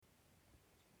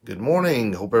Good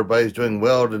morning. Hope everybody's doing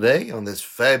well today on this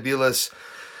fabulous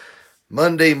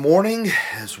Monday morning.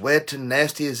 As wet and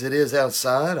nasty as it is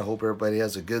outside, I hope everybody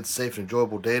has a good, safe, and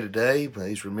enjoyable day today.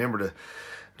 Please remember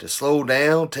to slow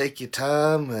down, take your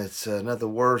time. It's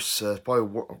nothing worse,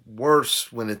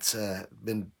 worse when it's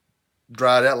been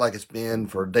dried out like it's been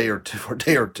for a day or two. For a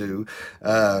day or two,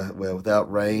 well,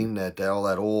 without rain, that all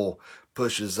that oil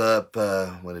pushes up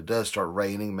when it does start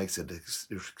raining, makes it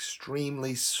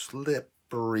extremely slippery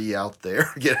out there.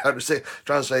 Get out to say,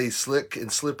 trying to say slick and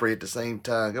slippery at the same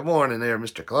time. Good morning, there,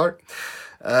 Mr. Clark.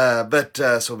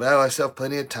 So allow myself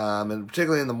plenty of time, and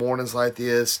particularly in the mornings like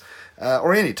this,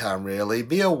 or any time really,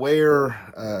 be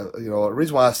aware. The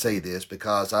reason why I say this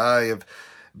because I have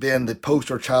been the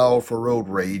poster child for road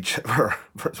rage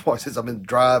since I've been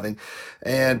driving.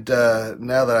 And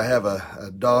now that I have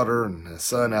a daughter and a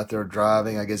son out there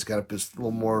driving, I guess got to put a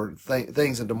little more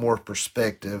things into more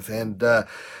perspective. And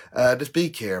just be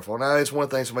careful. Now, it's one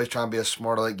thing somebody's trying to be a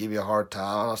smart aleck, give you a hard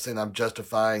time. I'm not saying I'm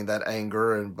justifying that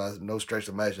anger, and by no stretch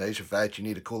of imagination, in fact, you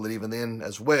need to cool it even then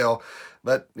as well.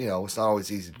 But, it's not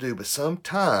always easy to do. But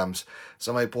sometimes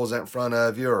somebody pulls out in front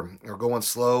of you or going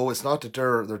slow. It's not that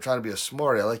they're trying to be a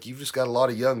smart aleck. You've just got a lot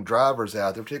of young drivers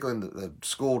out there, particularly in the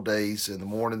school days, in the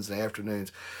mornings and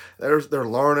afternoons. They're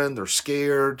learning, they're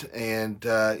scared, and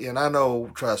I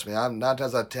know, trust me, I'm 9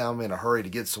 times out of 10 I'm in a hurry to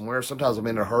get somewhere. Sometimes I'm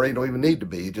in a hurry, don't even need to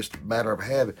be, it's just a matter of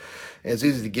habit. And it's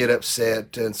easy to get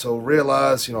upset, and so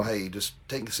realize, hey, just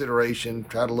take consideration,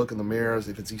 try to look in the mirrors.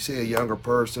 If you see a younger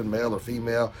person, male or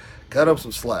female, cut them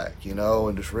some slack,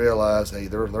 and just realize, hey,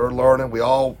 they're learning. We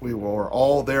were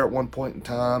all there at one point in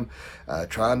time,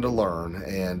 trying to learn,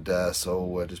 and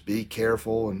so just be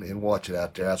careful and watch it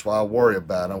out there. That's why I worry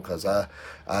about them, because I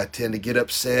tend to get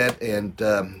upset and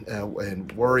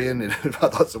worrying, and if I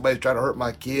thought somebody's trying to hurt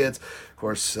my kids, of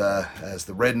course, as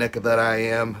the redneck that I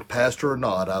am, pastor or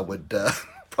not, I would.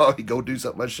 Probably go do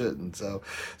something I shouldn't. So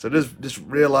just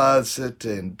realize it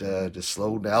and just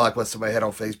slow down. I like what somebody had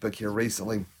on Facebook here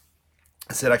recently.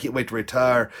 I said, I can't wait to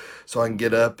retire so I can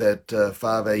get up at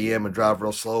 5 a.m. and drive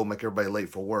real slow and make everybody late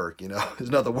for work. There's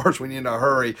nothing worse when you're in a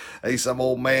hurry. Hey, some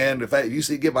old man, in fact, if you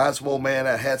see get behind some old man,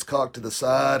 that hat's cocked to the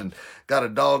side and got a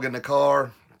dog in the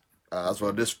car,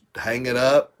 so just hang it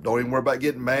up. Don't even worry about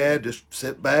getting mad. Just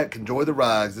sit back, enjoy the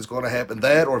rides. It's going to happen.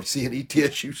 That, or if you see an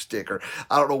ETSU sticker,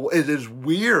 I don't know. It is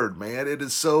weird, man. It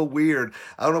is so weird.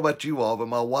 I don't know about you all, but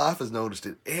my wife has noticed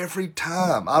it every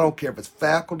time. I don't care if it's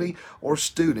faculty or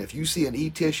student. If you see an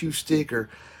ETSU sticker,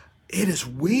 it is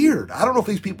weird. I don't know if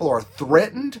these people are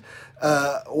threatened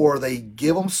or they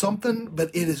give them something, but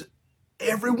it is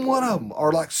every one of them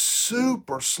are like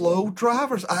super slow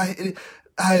drivers.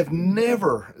 I have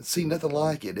never seen nothing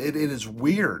like it. It is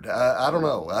weird. I don't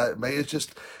know. Maybe it's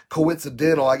just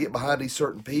coincidental. I get behind these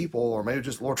certain people, or maybe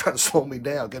just Lord trying to slow me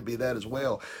down. Could be that as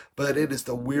well. But it is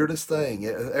the weirdest thing.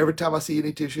 Every time I see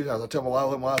any tissues, I tell my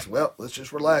wife, well, let's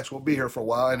just relax. We'll be here for a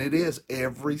while. And it is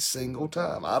every single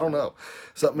time. I don't know.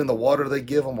 Something in the water they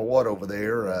give them or what over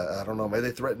there. I don't know. Maybe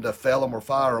they threaten to fell them or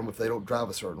fire them if they don't drive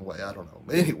a certain way. I don't know.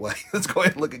 But anyway, let's go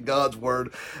ahead and look at God's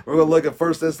Word. We're going to look at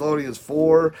 1 Thessalonians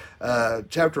 4,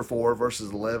 chapter 4,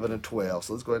 verses 11 and 12.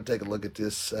 So let's go ahead and take a look at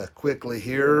this quickly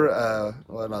here.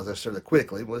 Well, not necessarily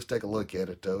quickly, but let's take a look at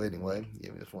it, though, anyway.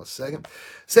 Give me just 1 second. It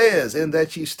says, "In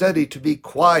that ye study to be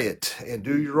quiet and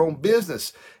do your own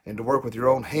business and to work with your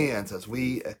own hands as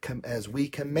we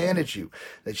commanded you,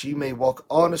 that ye may walk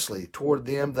honestly toward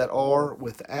them that are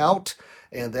without,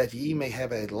 and that ye may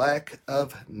have a lack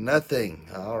of nothing."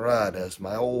 All right, as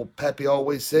my old pappy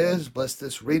always says, bless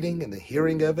this reading and the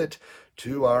hearing of it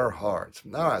to our hearts.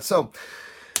 All right, so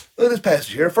look at this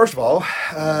passage here. First of all,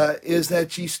 is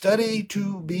that ye study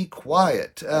to be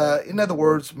quiet. In other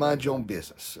words, mind your own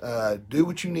business. Do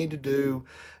what you need to do.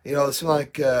 It seems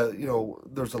like,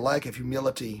 there's a lack of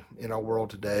humility in our world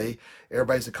today.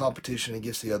 Everybody's a competition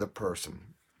against the other person.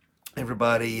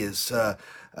 Everybody is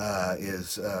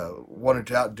wanting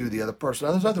to outdo the other person.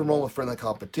 Now, there's nothing wrong with friendly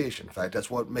competition. In fact, that's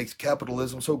what makes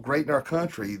capitalism so great in our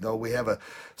country. Though we have a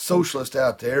socialist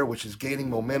out there which is gaining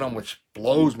momentum, which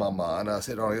blows my mind. I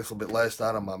said on this a little bit last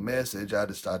night on my message. I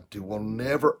decided to will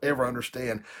never ever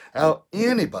understand how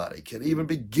anybody can even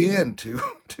begin to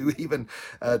to even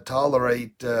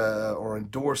tolerate or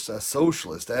endorse a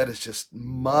socialist. That is just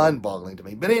mind-boggling to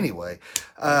me. But anyway,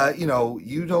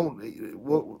 you don't.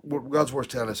 What God's word's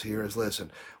telling us here is,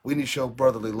 listen, we need to show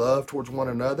brotherly love towards one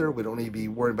another. We don't need to be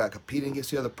worried about competing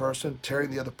against the other person, tearing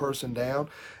the other person down.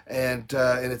 And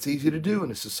it's easy to do in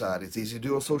this society. It's easy to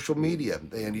do on social media,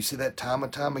 and you see that time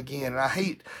and time again. And I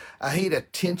hate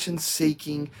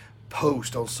attention-seeking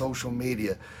posts on social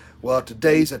media. Well,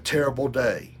 today's a terrible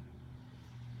day.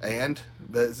 And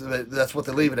that's what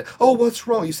they leave it at. Oh, what's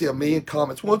wrong? You see a million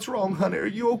comments. What's wrong, honey? Are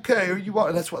you okay? Are you?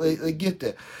 And that's what they get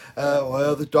that.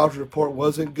 Well, the doctor's report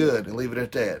wasn't good, and leave it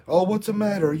at that. Oh, what's the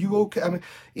matter? Are you okay? I mean,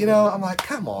 I'm like,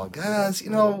 come on, guys.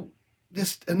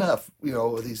 Just enough,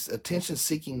 these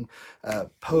attention-seeking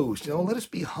posts. Let us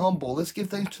be humble. Let's give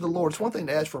things to the Lord. It's one thing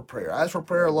to ask for prayer. I ask for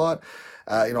prayer a lot.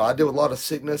 I deal with a lot of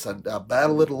sickness. I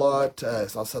battle it a lot.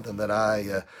 It's not something that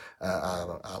I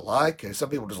like. And some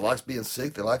people just like being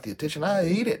sick. They like the attention. I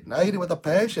hate it. And I hate it with a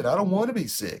passion. I don't want to be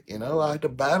sick. I have to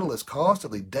battle this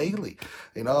constantly, daily.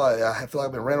 I feel like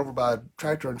I've been ran over by a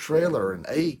tractor and trailer and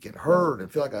ache and hurt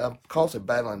and feel like I'm constantly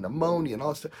battling pneumonia and all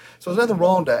this stuff. So there's nothing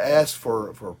wrong to ask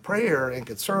for prayer and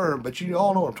concern, but you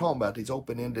all know what I'm talking about, these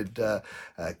open-ended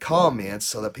comments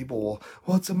so that people will,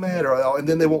 what's the matter? And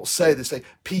then they won't say, they say,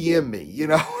 PM me,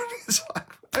 It's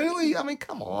like, really? I mean,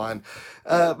 come on.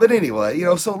 But anyway,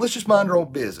 so let's just mind our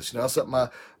own business. Something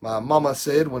my mama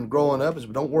said when growing up is,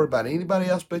 don't worry about anybody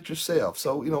else but yourself.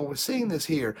 So, we're seeing this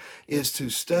here is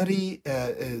to study,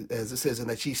 as it says, and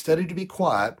that she studied to be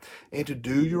quiet and to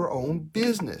do your own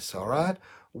business, all right?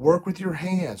 Work with your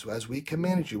hands as we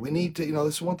commanded you. We need to,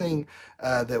 this is one thing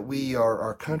that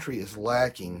our country is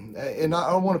lacking. And I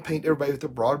don't want to paint everybody with a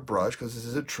broad brush because this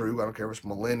isn't true. I don't care if it's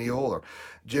millennial or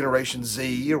Generation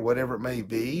Z or whatever it may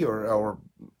be, or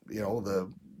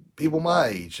the people my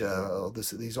age,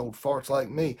 these old farts like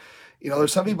me.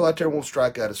 There's some people out there who won't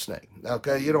strike out a snake.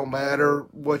 Okay, it don't matter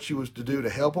what you was to do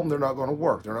to help them. They're not going to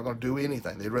work. They're not going to do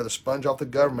anything. They'd rather sponge off the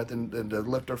government than to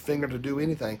lift their finger to do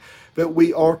anything. But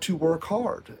we are to work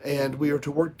hard, and we are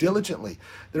to work diligently.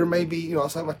 There may be,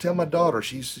 it's like I tell my daughter,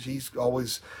 she's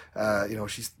always,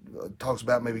 she talks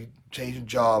about maybe changing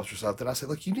jobs or something. I said,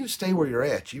 look, you need to stay where you're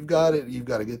at. You've got it. You've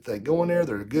got a good thing going there.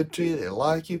 They're good to you. They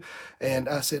like you. And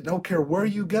I said, don't care where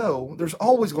you go. There's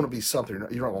always going to be something.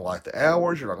 You're not going to like the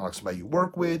hours. You're not going to like somebody you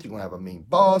work with. You're going to have a mean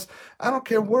boss. I don't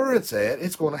care where it's at.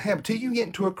 It's going to happen. Till you get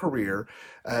into a career,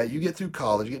 you get through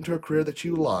college, you get into a career that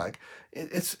you like.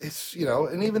 It's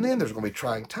and even then there's going to be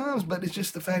trying times, but it's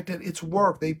just the fact that it's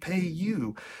work. They pay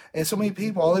you. And so many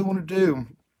people, all they want to do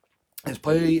is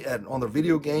play on their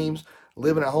video games,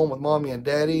 living at home with mommy and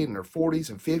daddy in their 40s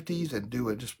and 50s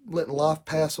and just letting life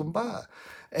pass them by.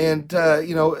 And,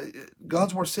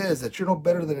 God's word says that you're no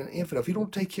better than an infant. If you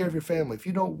don't take care of your family, if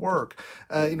you don't work,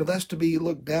 that's to be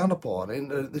looked down upon.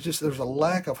 And there's a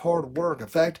lack of hard work. In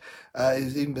fact,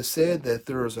 it's even been said that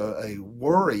there's a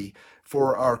worry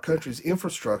for our country's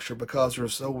infrastructure because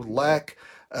there's so lack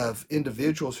of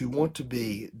individuals who want to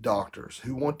be doctors,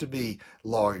 who want to be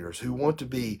lawyers, who want to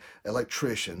be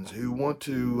electricians, who want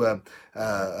to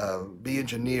be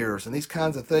engineers, and these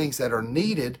kinds of things that are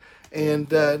needed.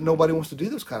 And nobody wants to do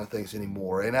those kind of things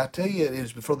anymore. And I tell you, it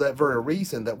is for that very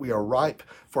reason that we are ripe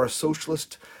for a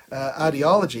socialist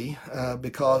ideology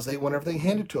because they want everything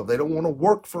handed to them. They don't want to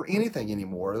work for anything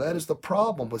anymore. That is the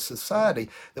problem with society.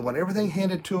 They want everything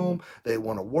handed to them. They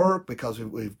want to work because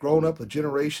we've grown up with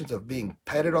generations of being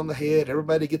patted on the head.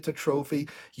 Everybody gets a trophy.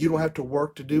 You don't have to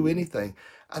work to do anything.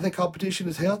 I think competition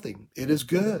is healthy. It is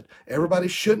good. Everybody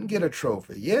shouldn't get a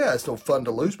trophy. Yeah, it's no fun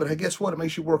to lose, but hey, guess what? It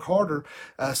makes you work harder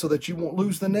so that you won't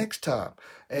lose the next time.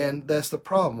 And that's the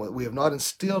problem. We have not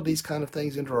instilled these kind of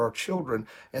things into our children.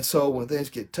 And so when things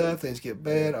get tough, things get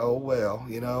bad, oh well,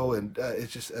 and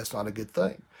that's not a good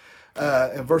thing.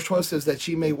 And verse 12 says that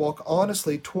ye may walk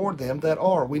honestly toward them that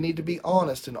are. We need to be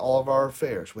honest in all of our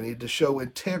affairs. We need to show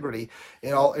integrity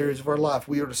in all areas of our life.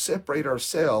 We are to separate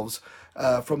ourselves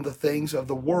from the things of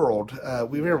the world.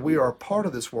 We are a part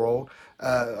of this world.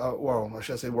 Well, I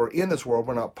should say we're in this world.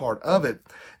 We're not part of it.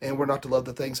 And we're not to love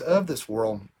the things of this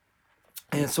world.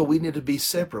 And so we need to be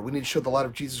separate. We need to show the light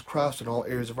of Jesus Christ in all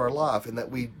areas of our life, and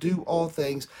that we do all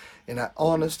things in an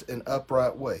honest and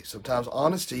upright way. Sometimes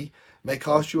honesty may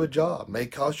cost you a job, may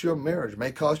cost you a marriage,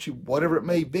 may cost you whatever it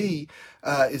may be,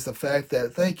 is the fact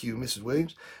that, thank you, Mrs.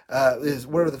 Williams, is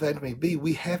whatever the fact may be,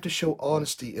 we have to show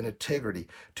honesty and integrity.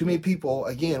 Too many people,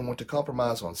 again, want to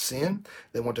compromise on sin.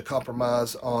 They want to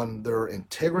compromise on their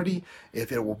integrity.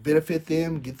 If it will benefit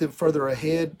them, get them further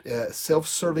ahead,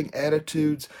 self-serving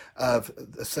attitudes of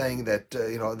saying that,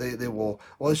 they will,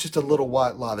 well, it's just a little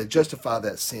white lie. They justify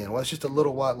that sin. Well, it's just a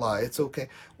little white lie. It's okay.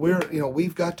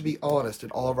 We've got to be honest in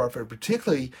all of our affairs,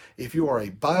 particularly if you are a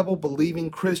Bible-believing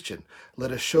Christian.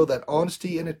 Let us show that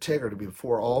honesty and integrity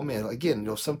before all men.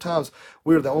 Again, sometimes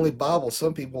we're the only Bible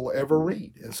some people will ever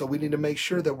read. And so we need to make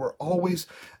sure that we're always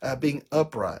being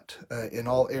upright in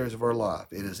all areas of our life.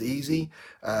 It is easy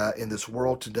in this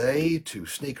world today to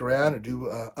sneak around and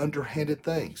do underhanded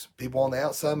things. People on the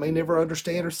outside may never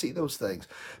understand or see those things.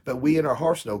 But we in our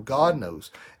hearts know, God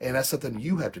knows. And that's something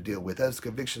you have to deal with. That's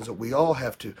convictions temptations that we all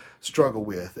have to struggle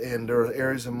with. And there are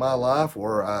areas in my life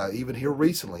where, even here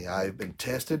recently, I've been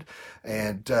tested,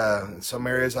 and in some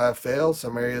areas I've failed,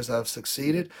 some areas I've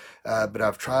succeeded, but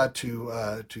I've tried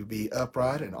to be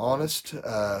upright and honest,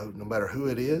 no matter who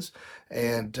it is.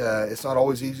 And it's not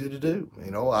always easy to do.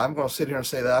 I'm going to sit here and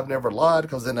say that I've never lied,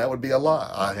 because then that would be a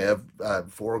lie. I have,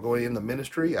 before going in the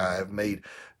ministry, I have made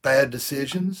bad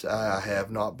decisions. I have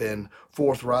not been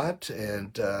forthright,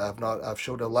 and I've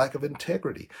showed a lack of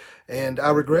integrity, and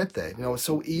I regret that. It's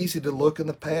so easy to look in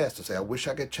the past and say, I wish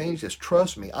I could change this.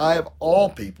 Trust me, I have all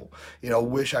people,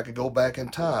 wish I could go back in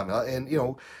time.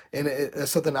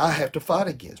 It's something I have to fight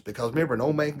against, because remember,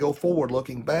 no man can go forward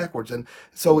looking backwards. And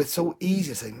so it's so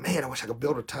easy to say, man, I wish I could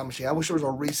build a time machine. I wish there was a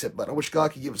reset button. I wish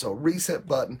God could give us a reset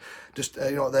button, just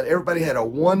that everybody had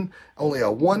only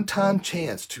a one-time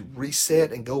chance to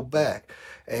reset and go back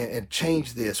and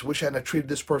change this. Wish I hadn't treated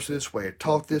this person this way, or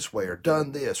talked this way, or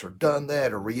done this, or done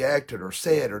that, or reacted, or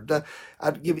said, or done.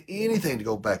 I'd give anything to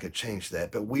go back and change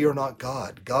that. But we are not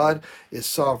God. God is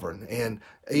sovereign, and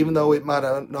even though it might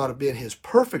not have been his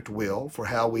perfect will for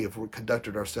how we have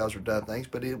conducted ourselves or done things,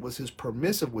 but it was his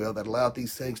permissive will that allowed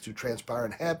these things to transpire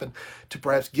and happen to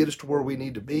perhaps get us to where we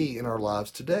need to be in our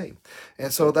lives today.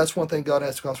 And so that's one thing God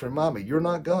has to constantly remind me. You're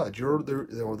not God. You're the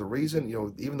reason,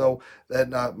 even though that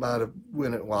might have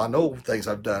went, well, I know things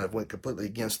I've done have went completely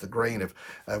against the grain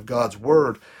of God's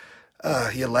word.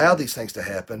 He allowed these things to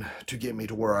happen to get me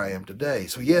to where I am today.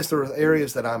 So yes, there are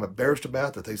areas that I'm embarrassed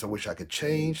about, the things I wish I could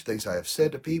change, things I have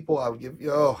said to people. I would give,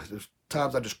 there's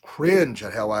times I just cringe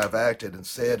at how I have acted and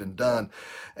said and done.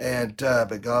 And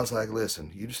but God's like,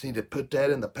 listen, you just need to put that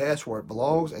in the past where it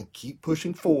belongs and keep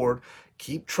pushing forward.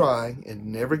 Keep trying and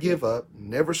never give up,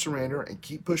 never surrender, and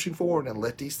keep pushing forward and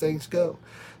let these things go.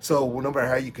 So no matter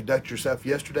how you conduct yourself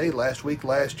yesterday, last week,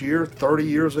 last year, 30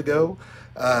 years ago,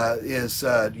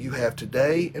 you have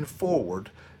today and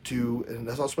forward to, and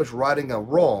that's not so much righting a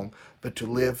wrong, but to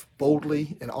live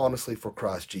boldly and honestly for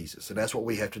Christ Jesus. And that's what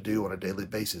we have to do on a daily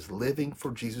basis, living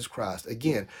for Jesus Christ.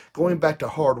 Again, going back to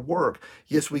hard work,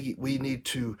 yes, we need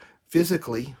to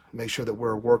physically make sure that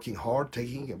we're working hard,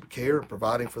 taking care and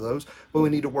providing for those, but we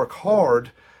need to work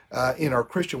hard in our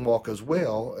Christian walk as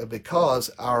well, because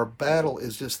our battle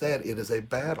is just that. It is a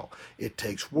battle. It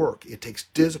takes work. It takes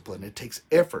discipline. It takes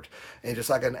effort. And just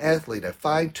like an athlete, a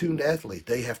fine-tuned athlete,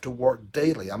 they have to work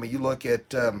daily. I mean, you look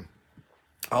at,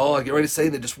 I get ready to say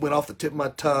that just went off the tip of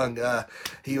my tongue.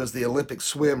 He was the Olympic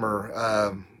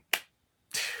swimmer.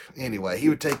 Anyway, he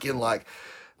would take in like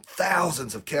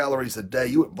thousands of calories a day.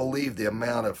 You wouldn't believe the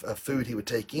amount of food he would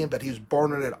take in, but he was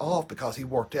burning it off because he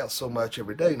worked out so much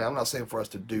every day. Now, I'm not saying for us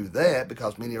to do that,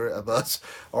 because many of us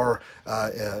are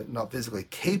not physically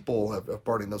capable of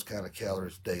burning those kind of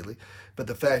calories daily.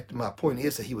 But my point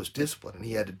is that he was disciplined and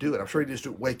he had to do it. I'm sure he just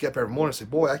wake up every morning and say,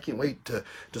 boy, I can't wait to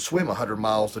swim 100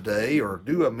 miles a day or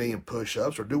do 1,000,000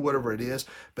 push-ups or do whatever it is.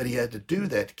 But he had to do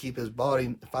that to keep his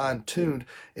body fine-tuned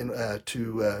and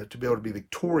to be able to be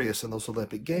victorious in those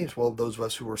Olympic Games. Well, those of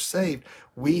us who are saved,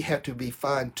 we have to be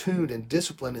fine-tuned and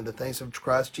disciplined in the things of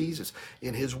Christ Jesus,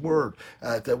 in his word,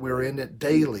 that we're in it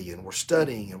daily, and we're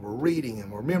studying and we're reading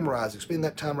and we're memorizing, spending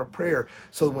that time of prayer,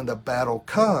 so when the battle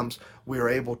comes, we are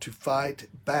able to fight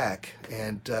back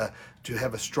and to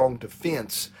have a strong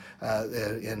defense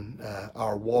in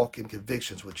our walk and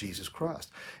convictions with Jesus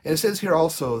Christ. And it says here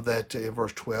also that in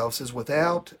verse 12, it says,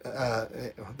 without,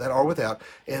 that are without,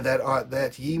 and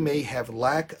that ye may have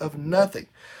lack of nothing.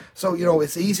 So,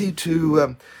 it's easy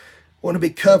to want to be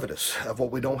covetous of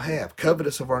what we don't have,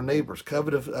 covetous of our neighbors,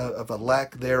 covetous of a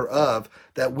lack thereof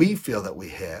that we feel that we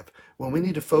have, when we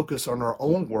need to focus on our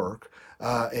own work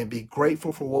and be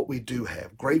grateful for what we do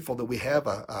have, grateful that we have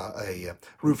a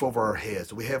roof over our heads,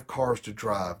 that we have cars to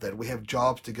drive, that we have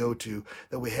jobs to go to,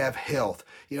 that we have health.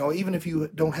 Even if you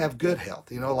don't have good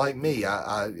health, like me,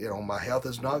 my health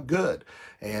is not good,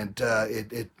 and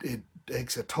it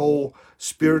takes a toll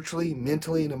spiritually,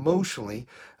 mentally, and emotionally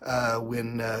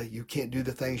when you can't do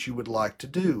the things you would like to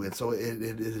do. And so it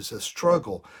is a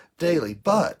struggle daily.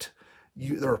 But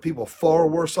there are people far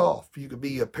worse off. You could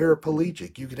be a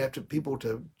paraplegic. You could have people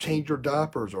to change your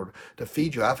diapers or to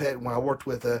feed you. When I worked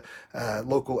with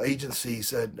local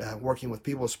agencies working with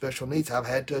people with special needs, I've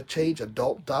had to change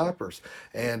adult diapers,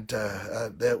 and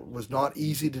that was not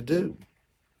easy to do.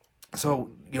 So,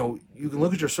 you can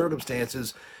look at your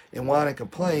circumstances and whine and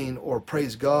complain or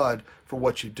praise God for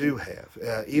what you do have.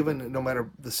 Even no matter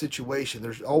the situation,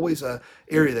 there's always a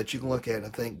area that you can look at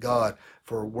and thank God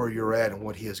for where you're at and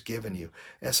what He has given you.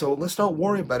 And so let's not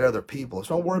worry about other people. Let's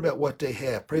not worry about what they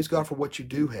have. Praise God for what you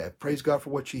do have. Praise God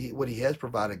for what He has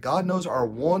provided. God knows our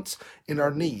wants and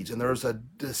our needs, and there's a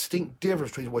distinct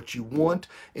difference between what you want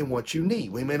and what you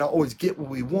need. We may not always get what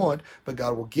we want, but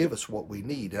God will give us what we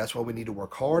need. And that's why we need to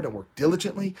work hard and work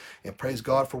diligently and praise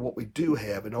God for what we do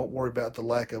have, and don't worry about the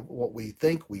lack of what we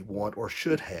think we want or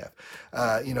should have.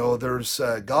 There's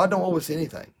God don't owe us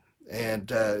anything. And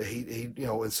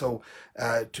to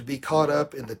be caught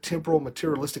up in the temporal,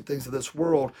 materialistic things of this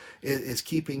world is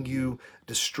keeping you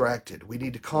distracted. We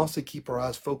need to constantly keep our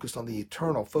eyes focused on the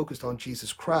eternal, focused on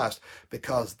Jesus Christ,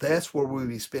 because that's where we'll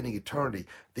be spending eternity.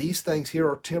 These things here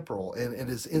are temporal, and it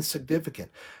is insignificant.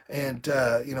 And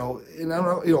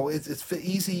it's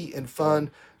easy and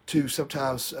fun to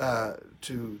sometimes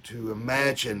to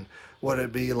imagine what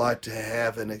it'd be like to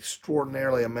have an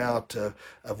extraordinarily amount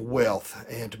of wealth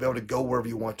and to be able to go wherever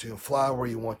you want to and fly where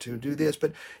you want to and do this.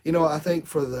 But, I think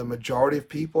for the majority of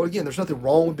people, again, there's nothing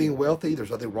wrong with being wealthy. There's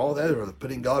nothing wrong with that, or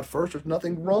putting God first. There's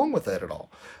nothing wrong with that at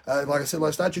all. Like I said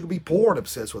last night, you can be poor and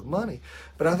obsessed with money.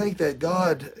 But I think that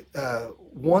God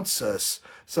wants us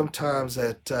sometimes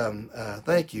that,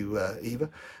 thank you, Eva,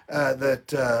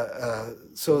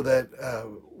 so that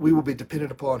we will be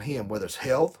dependent upon Him, whether it's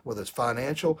health, whether it's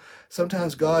financial.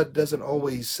 Sometimes God doesn't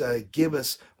always give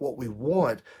us what we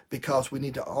want because we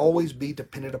need to always be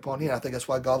dependent upon Him. I think that's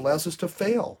why God allows us to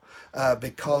fail,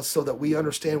 because so that we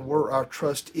understand where our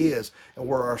trust is and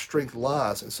where our strength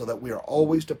lies, and so that we are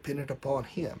always dependent upon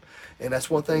Him. And that's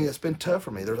one thing that's been tough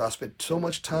for me. I spent so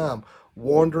much time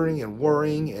wandering and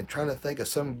worrying and trying to think of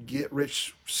some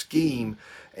get-rich scheme,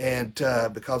 and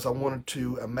because I wanted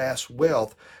to amass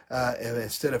wealth, and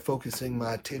instead of focusing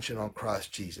my attention on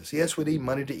Christ Jesus. Yes, we need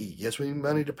money to eat. Yes, we need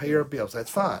money to pay our bills.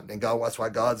 That's fine. And that's why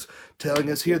God's telling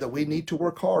us here that we need to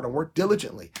work hard and work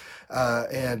diligently,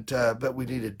 but we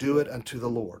need to do it unto the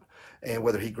Lord. And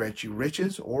whether He grants you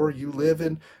riches or you live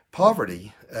in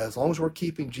poverty, as long as we're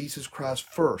keeping Jesus Christ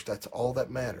first, that's all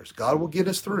that matters. God will get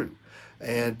us through.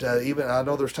 And even I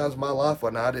know there's times in my life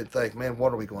when I didn't think, man,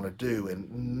 what are we going to do?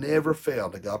 And never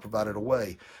failed that God provided a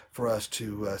way for us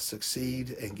to succeed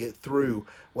and get through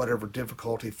whatever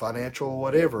difficulty, financial or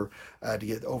whatever,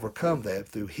 to overcome that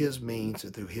through His means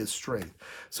and through His strength.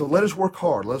 So let us work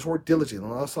hard. Let us work diligently.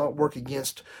 Let's not work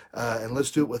against, and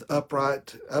let's do it with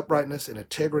uprightness and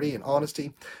integrity and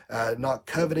honesty, not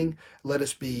coveting. Let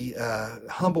us be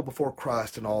humble before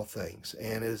Christ in all things.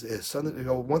 And is something,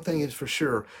 one thing is for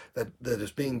sure that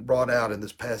is being brought out in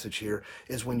this passage here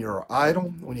is when you're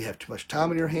idle, when you have too much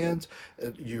time in your hands,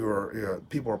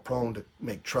 people are prone to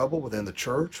make trouble within the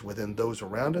church, within those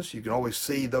around us. You can always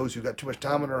see those who've got too much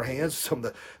time in their hands, some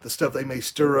of the stuff they may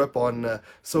stir up on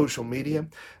social media.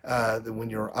 That when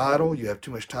you're idle, you have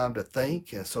too much time to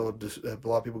think, and so a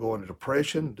lot of people go into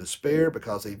depression, despair,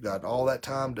 because they've got all that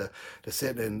time to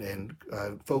sit and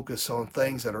focus on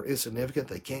things that are insignificant,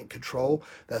 they can't control.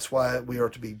 That's why we are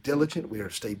to be diligent, we are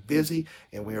to stay busy,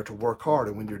 and we are to work hard.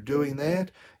 And when you're doing that,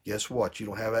 guess what? You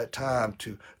don't have that time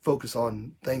to focus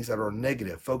on things that are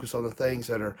negative, focus on the things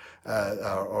that are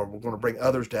going to bring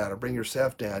others down or bring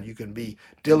yourself down. You can be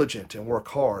diligent and work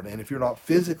hard. And if you're not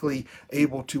physically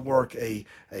able to work a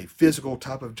physical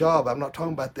type of job, I'm not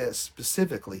talking about that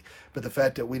specifically, but the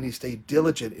fact that we need to stay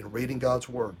diligent in reading God's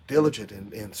Word, diligent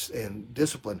in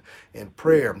discipline and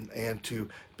prayer, and to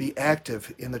be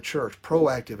active in the church,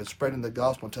 proactive in spreading the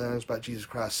gospel and telling us about Jesus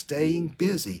Christ, staying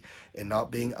busy and not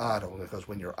being idle. Because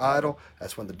when you're idle,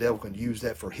 that's when the devil can use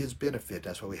that for his benefit.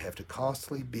 That's why we have to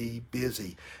constantly be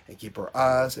busy and keep our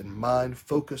eyes and mind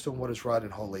focused on what is right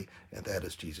and holy, and that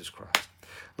is Jesus Christ.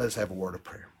 Let us have a word of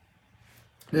prayer.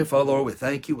 Dear Father, Lord, we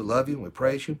thank you, we love you, and we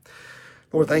praise you.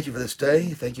 Lord, thank you for this day.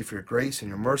 Thank you for your grace and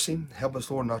your mercy. Help us,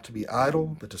 Lord, not to be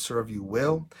idle, but to serve you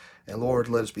well. And Lord,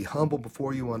 let us be humble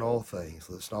before you in all things.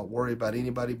 Let us not worry about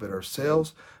anybody but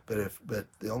ourselves. But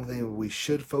the only thing we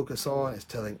should focus on is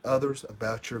telling others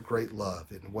about your great love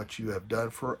and what you have done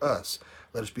for us.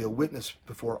 Let us be a witness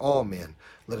before all men.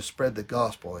 Let us spread the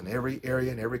gospel in every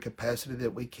area and every capacity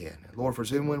that we can. And Lord, for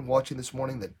anyone watching this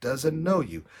morning that doesn't know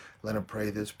you, let them pray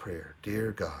this prayer.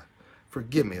 Dear God,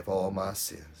 forgive me of all my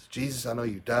sins. Jesus, I know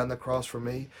you died on the cross for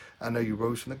me. I know you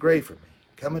rose from the grave for me.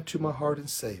 Come into my heart and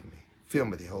save me. Fill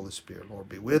me with the Holy Spirit. Lord,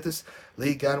 be with us.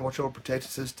 Lead, guide, and watch over, protect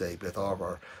us this day. Be with all of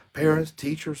our parents,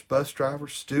 teachers, bus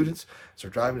drivers, students. As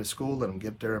they're driving to school, let them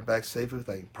get there and back safely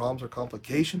without any problems or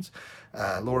complications.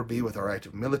 Lord, be with our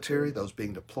active military, those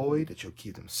being deployed, that you'll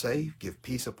keep them safe. Give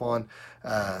peace upon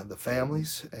the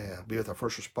families. Be with our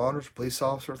first responders, police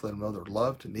officers. Let them know they're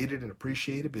loved, needed, and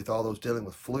appreciated. Be with all those dealing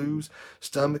with flus,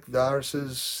 stomach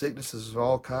viruses, sicknesses of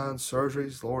all kinds,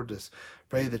 surgeries. Lord, just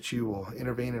pray that you will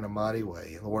intervene in a mighty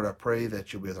way. And Lord, I pray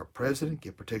that you'll be with our president,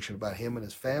 give protection about him and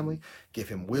his family, give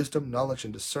him wisdom, knowledge,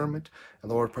 and discernment.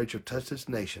 And Lord, I pray that you'll touch this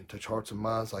nation, touch hearts and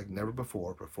minds like never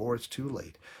before it's too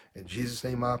late. In Jesus'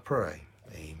 name I pray.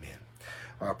 Amen.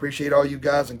 I appreciate all you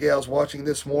guys and gals watching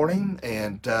this morning,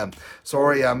 and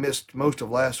sorry I missed most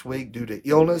of last week due to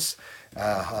illness.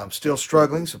 I'm still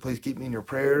struggling, so please keep me in your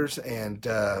prayers, and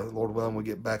Lord willing, we'll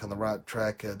get back on the right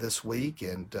track this week,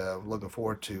 and looking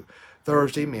forward to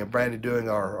Thursday, me and Brandy doing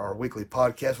our weekly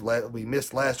podcast. We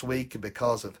missed last week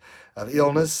because of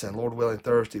illness, and Lord willing,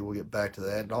 Thursday we'll get back to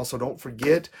that. And also, don't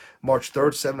forget, March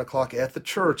 3rd, 7 o'clock at the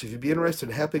church. If you'd be interested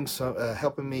in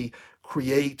helping me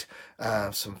create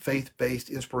some faith-based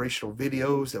inspirational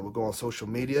videos that will go on social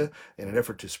media in an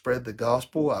effort to spread the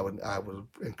gospel, I would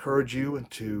encourage you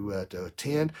to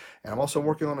attend. And I'm also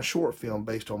working on a short film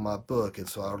based on my book, and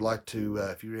so I would like to,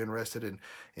 if you're interested in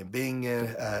being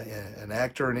an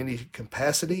actor in any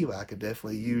capacity, I could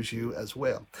definitely use you as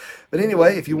well. But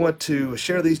anyway, if you want to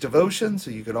share these devotions,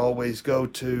 you can always go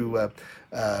to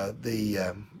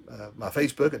my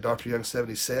Facebook at Dr. Young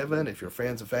 77. If your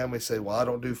friends and family say, well, I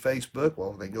don't do Facebook,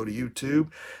 well, they go to YouTube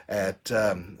at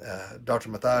Dr.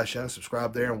 Matthias Young.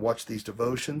 Subscribe there and watch these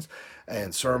devotions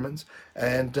and sermons.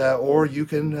 And or you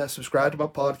can subscribe to my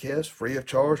podcast free of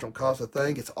charge, don't cost a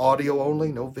thing. It's audio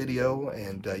only, no video,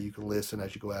 and you can listen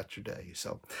as you go out your day.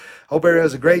 So hope everyone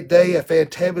has a great day, a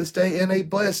fantabulous day, and a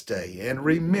blessed day. And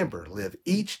remember, live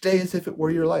each day as if it were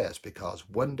your last, because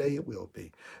one day it will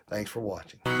be. Thanks for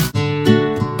watching.